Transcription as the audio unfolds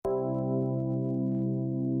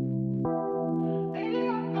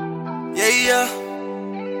yeah.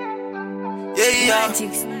 Yeah, yeah.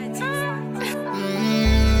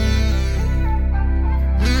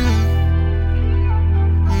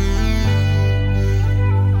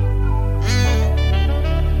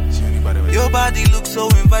 Your body looks so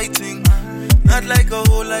inviting, not like a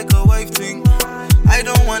hoe, like a wife thing. I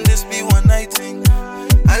don't want this be one night thing,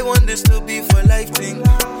 I want this to be for life thing.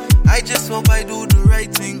 I just hope I do the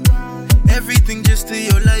right thing, everything just to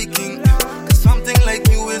your liking. Cause something like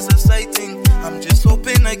you is a sighting. I'm just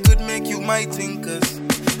hoping I could make you my thing. Cause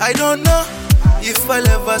I don't know if I'll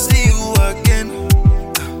ever see you again.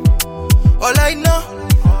 All I know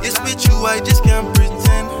is with you I just can't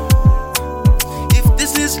pretend. If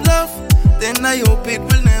this is love, then I hope it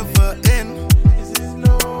will never end.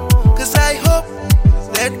 Cause I hope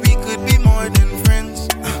that we could be more than friends.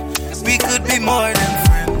 We could be more than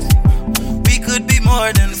friends. We could be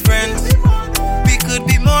more than friends. We could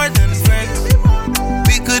be more than friends.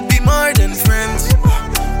 We could be more than friends.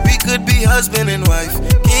 We could be husband and wife,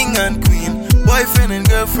 king and queen, boyfriend and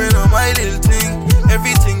girlfriend, or my little thing.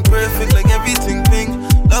 Everything perfect, like everything pink.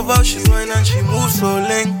 Love how she whine and she moves so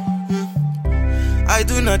link. I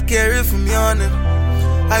do not care if I'm yawning,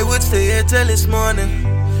 I would stay here till this morning.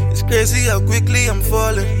 It's crazy how quickly I'm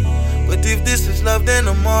falling, but if this is love then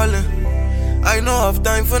I'm all in. I know I've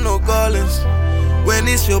time for no callings, when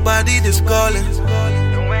it's your body that's calling.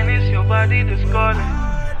 And when it's your body that's calling,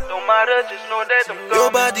 don't matter, just know that I'm calling.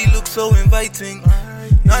 Your body looks so inviting,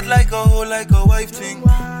 not like a hoe, like a wife thing.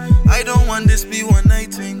 I don't want this be one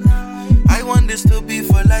night thing, I want this to be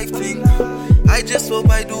for life thing. I just hope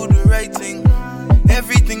I do the right thing,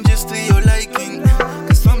 everything just to your liking.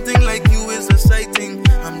 Cause something like you is a sighting.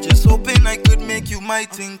 I'm just hoping I could make you my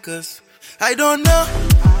thing. Cause I don't know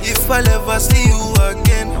if I'll ever see you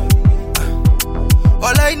again.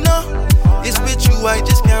 All I know is with you I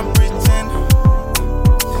just can't pretend.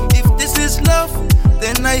 If this is love,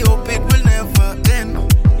 then I hope it